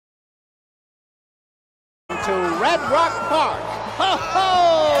Red Rock Park. Ho,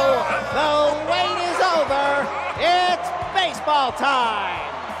 ho! The wait is over. It's baseball time.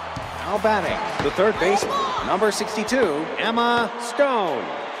 Now batting, the third baseman, number 62, Emma Stone.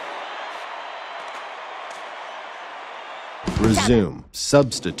 Resume.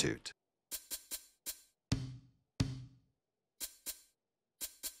 Substitute.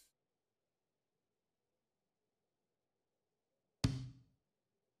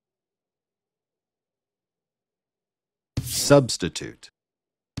 Substitute.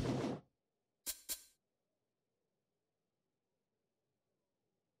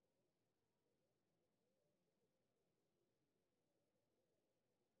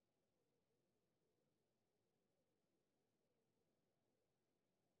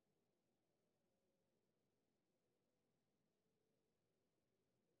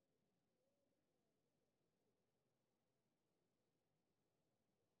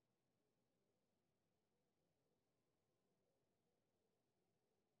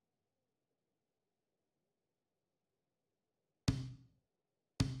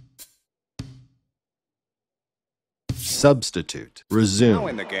 Substitute. Resume. Now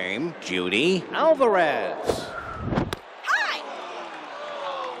in the game, Judy Alvarez. Hi!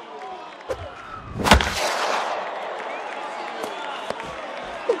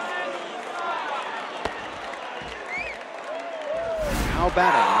 Now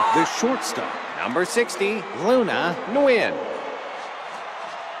batting, the shortstop, number 60, Luna Nguyen.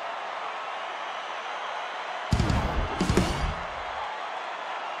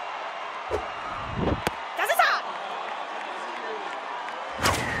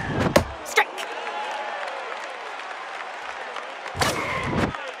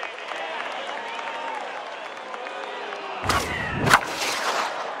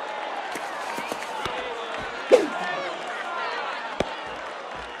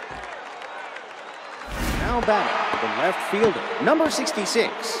 Now batting, the left fielder, number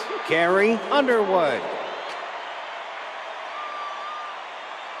 66, Carrie Underwood.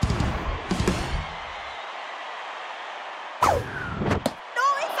 No,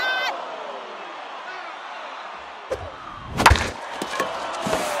 inside!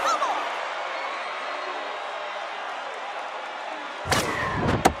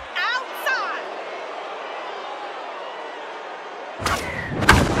 Outside!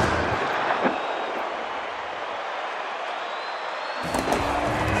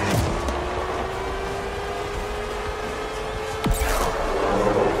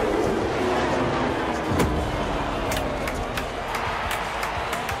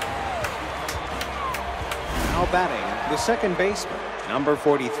 Now batting, the second baseman, number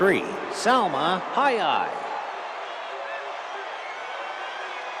 43, Salma Hayai.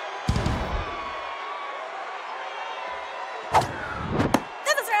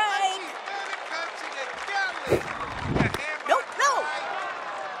 This is right! Nope, no!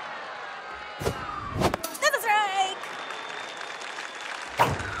 This is right!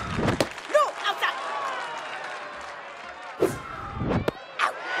 No, outside!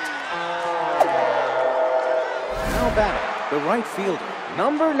 Now batting, the right fielder,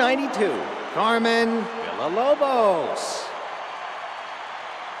 number 92, Carmen Villalobos.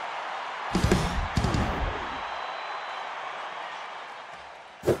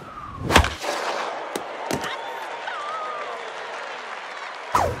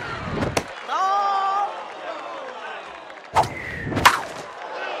 Ball!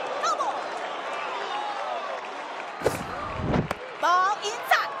 Double! Ball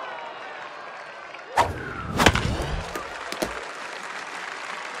inside!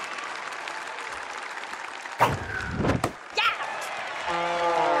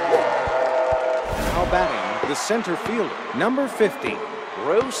 Now batting, the center fielder, number 50,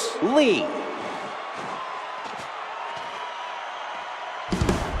 Bruce Lee.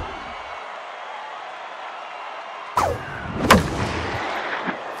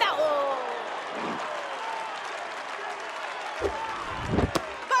 Foul!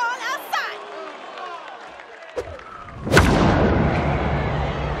 Ball outside!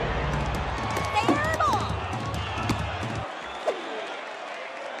 Fair ball!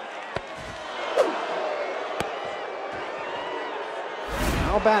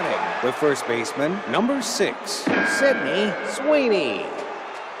 Now batting, the first baseman, number 6, Sydney Sweeney.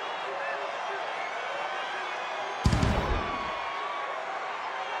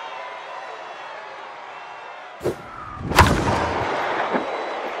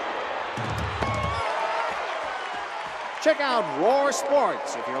 Check out Roar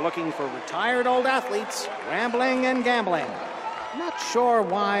Sports if you're looking for retired old athletes, rambling and gambling. Not sure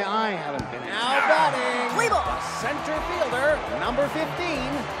why I haven't been. Now batting, Play ball. the center fielder, number 15,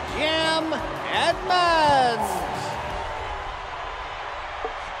 Jim Edmonds.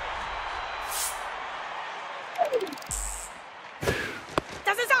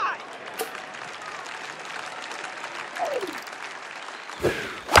 Das ist on.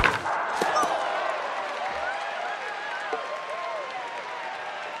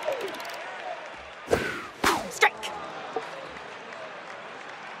 Strike.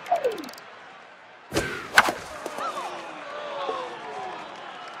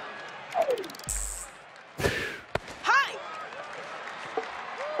 High.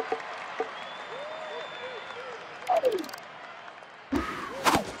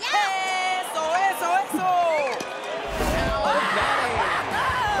 Eso, eso, eso. Now batting,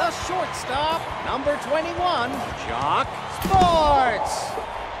 the shortstop, number 21, Jock Sports.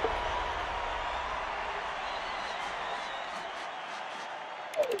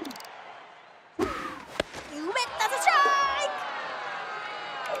 You bet that's a strike.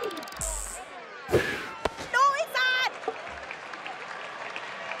 No, it's on.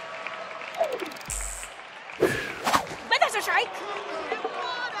 But that's a strike.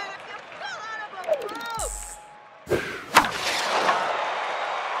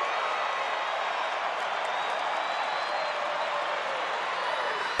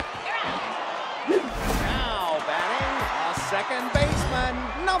 Now batting, a second baseman,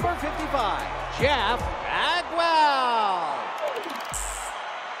 number 55, Jeff Bagwell.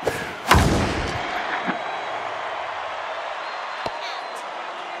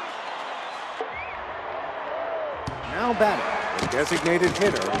 Now batting, the designated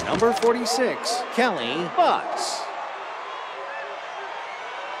hitter, number 46, Kelly Butts.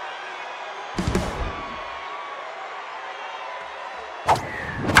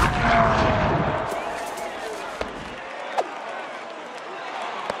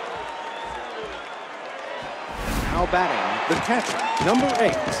 Now batting, the catcher, number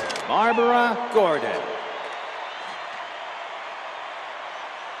 8, Barbara Gordon.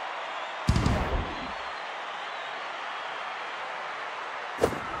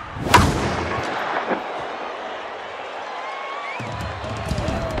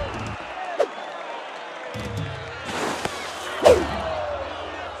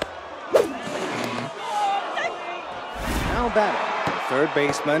 Now batting, the third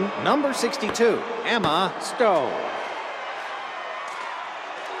baseman, number 62, Emma Stowe.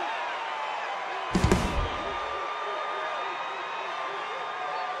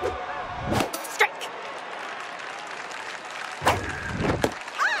 Strike.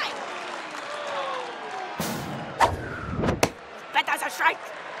 High. But that's a strike.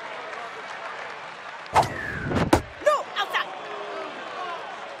 No, outside.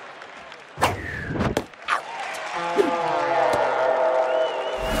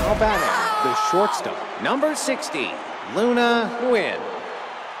 Now batting, the shortstop, number 60, Luna Nguyen.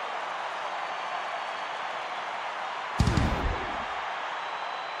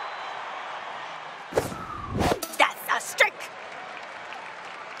 That's a strike.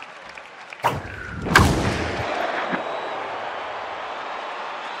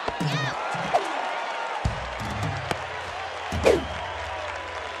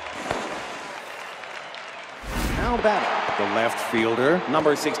 Now batting, the left fielder,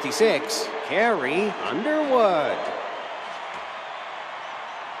 number 66, Carrie Underwood.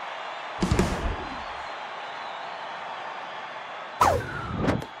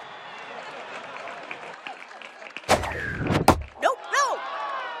 Nope, no.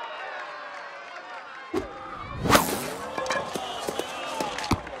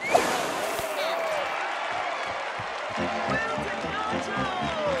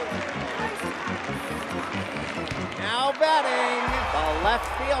 Now batting, the left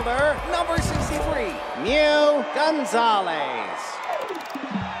fielder, number 63, Mew Gonzalez.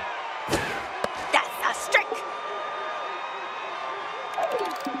 That's a strike.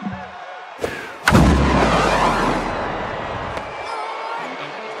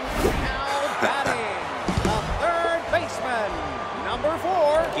 Now batting, the third baseman, number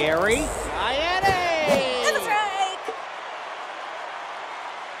 4, Gary Cayenne. That's a strike.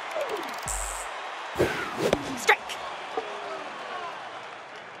 Strike.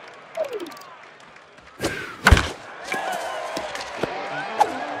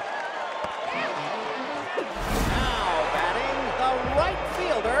 Now batting, the right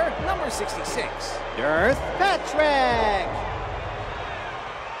fielder, number 66, Dirth Patrick.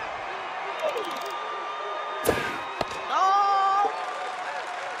 Oh.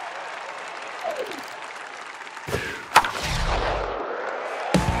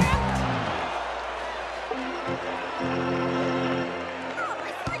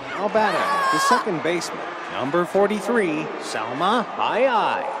 Now batting, the second baseman, number 43, Salma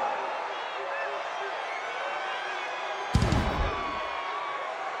Hayai.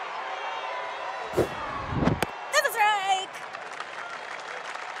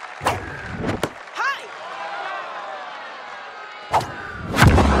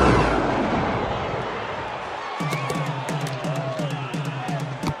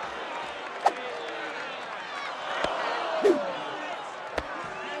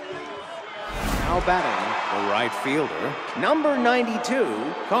 fielder, number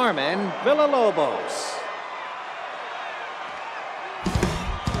 92, Carmen Villalobos.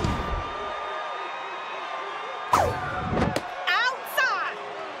 Outside.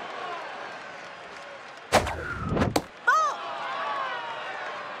 Ball.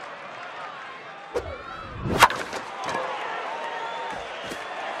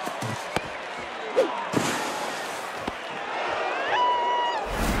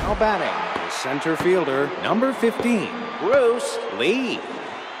 Now batting, the center fielder, number 15, Bruce Lee.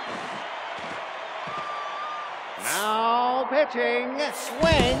 Now pitching,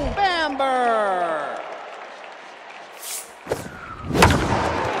 swing, Bamber.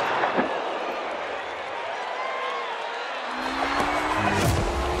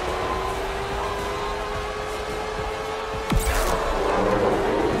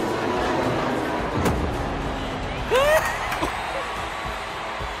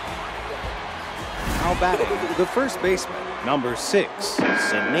 Now batting, the first baseman, number 6,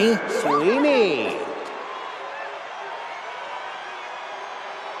 Sydney Sweeney.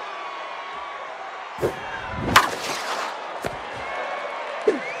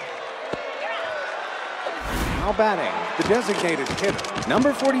 Now batting, the designated hitter,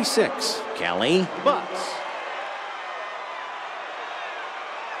 number 46, Kelly Butts.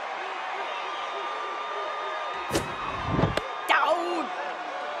 Down.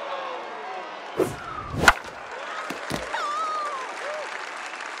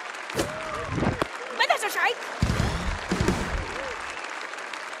 But that's a strike.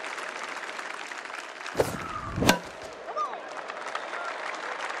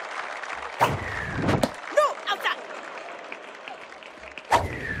 No, outside.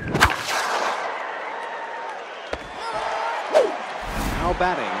 Now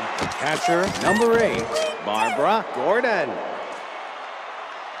batting, the catcher, number 8, Barbara Gordon.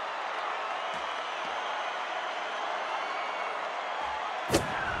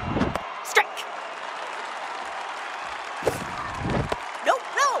 Strike. No,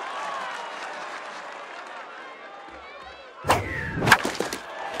 no.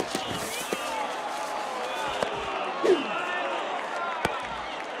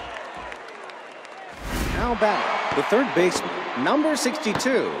 Now batting, the third baseman, number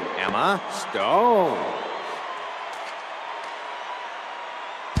 62, Emma Stone.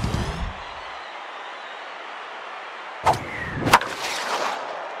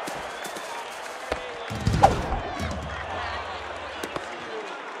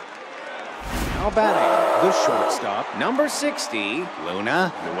 Now batting, the shortstop, number 60,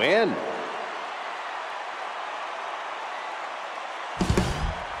 Luna Nguyen.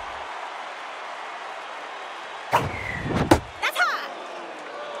 That's high.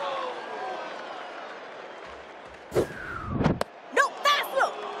 No, that's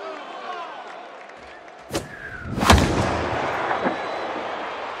low.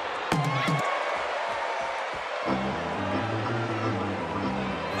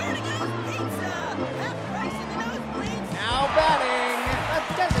 Now batting, a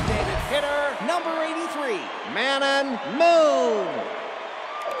designated hitter, number 83, Manon Moon.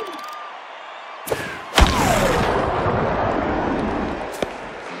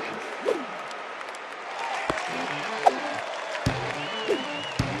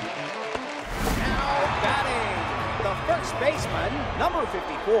 Now batting, the first baseman, number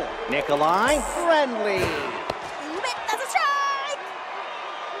 54, Nikolai Friendly. That's a strike.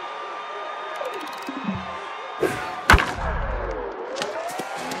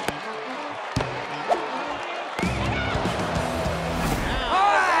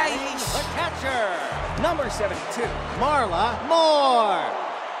 The catcher, number 72, Marla Moore.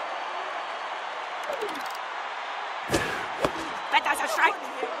 But that's a strike.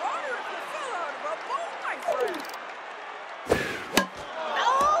 No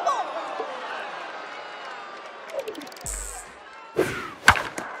more.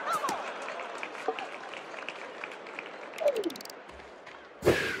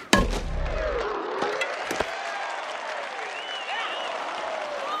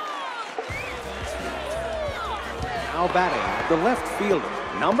 Now batting, the left fielder,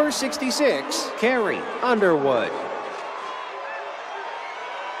 number 66, Carrie Underwood.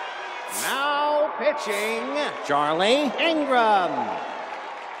 Now pitching, Charlie Ingram.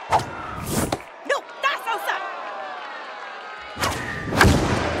 No, that's outside.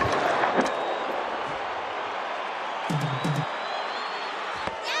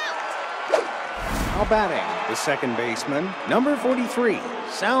 Now batting, the second baseman, number 43,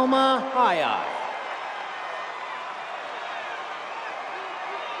 Salma Hayek.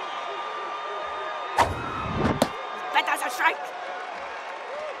 But that's a strike.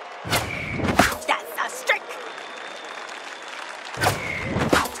 That's a strike.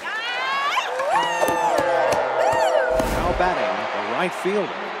 Right fielder,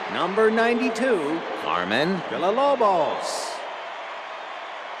 number 92, Carmen Villalobos.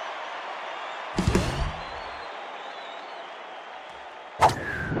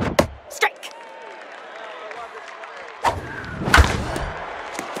 Strike.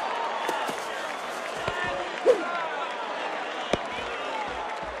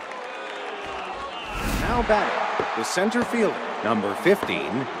 Now batting, the center fielder, number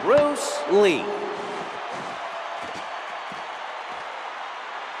 15, Bruce Lee.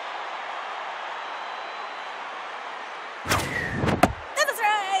 That's a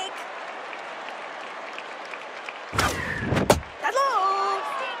strike. That's low.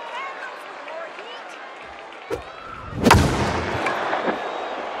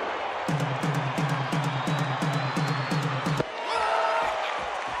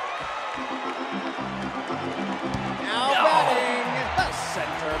 Now batting, the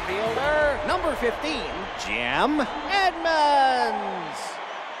center fielder, number 15, Jim Edmonds.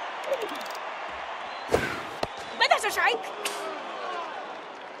 But that's a strike.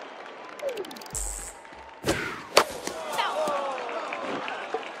 No.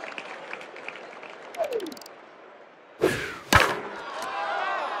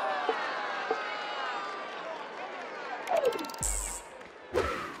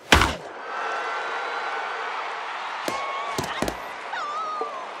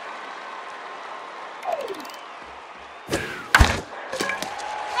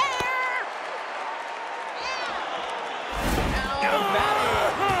 Now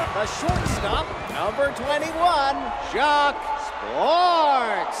batting, the shortstop, number 21, Jock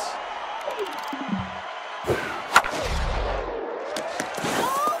Sports.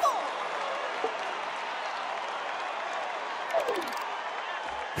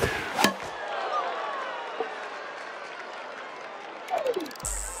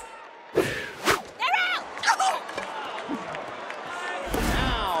 They're out.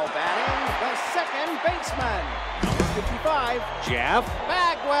 Now batting, the second baseman, number 55, Jeff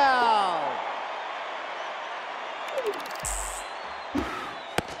Bagwell.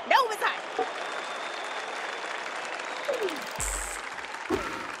 No mistake.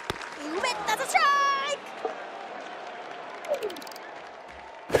 That's a strike.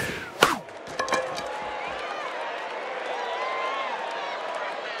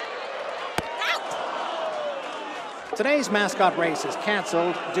 Out. Today's mascot race is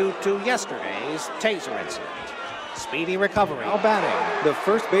canceled due to yesterday's taser incident. Speedy recovery. Now batting, the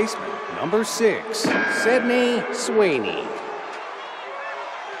first baseman, number 6, Sydney Sweeney.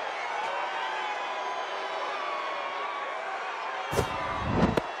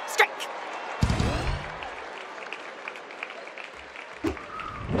 Strike.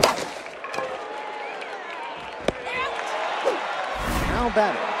 They're out. Now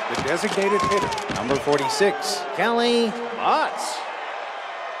batting, the designated hitter, number 46, Kelly Butts.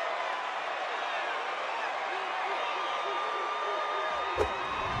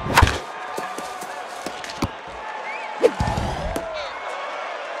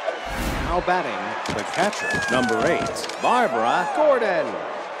 Now batting, the catcher, number 8, Barbara Gordon.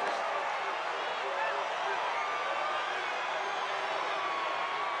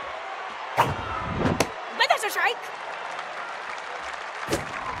 But that's a strike.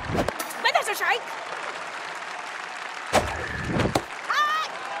 But that's a strike.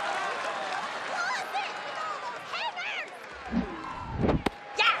 Hot.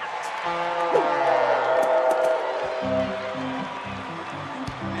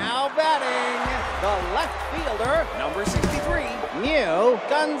 Now batting, the left fielder, number 63, Mew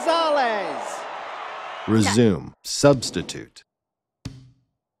Gonzalez. Resume. Substitute.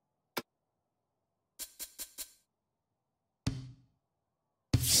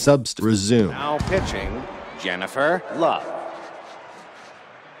 Resume. Now pitching, Jennifer Love.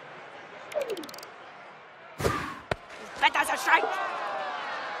 But that's a strike.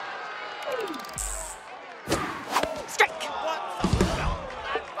 Strike.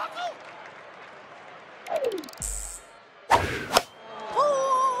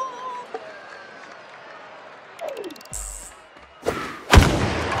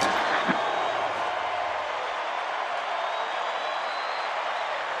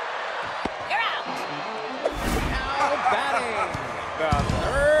 You're out. Now batting, the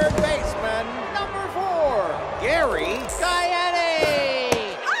third baseman, number 4, Gary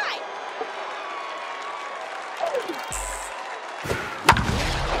Cayenne. Hi.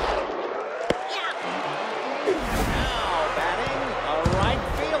 Yeah. Now batting, the right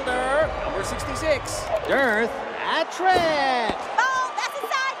fielder, number 66, Dirth Patrick. Oh, that's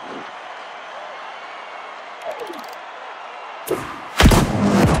inside.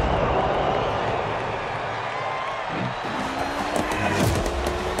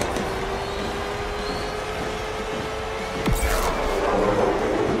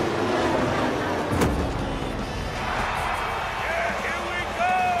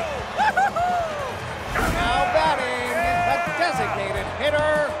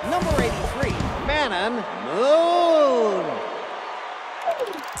 cannon, Moon.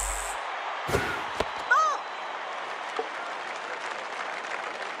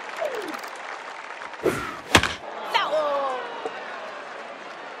 Foul.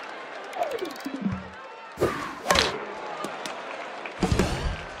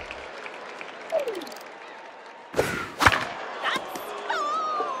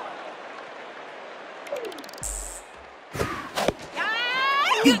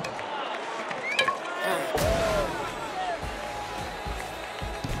 That's foul.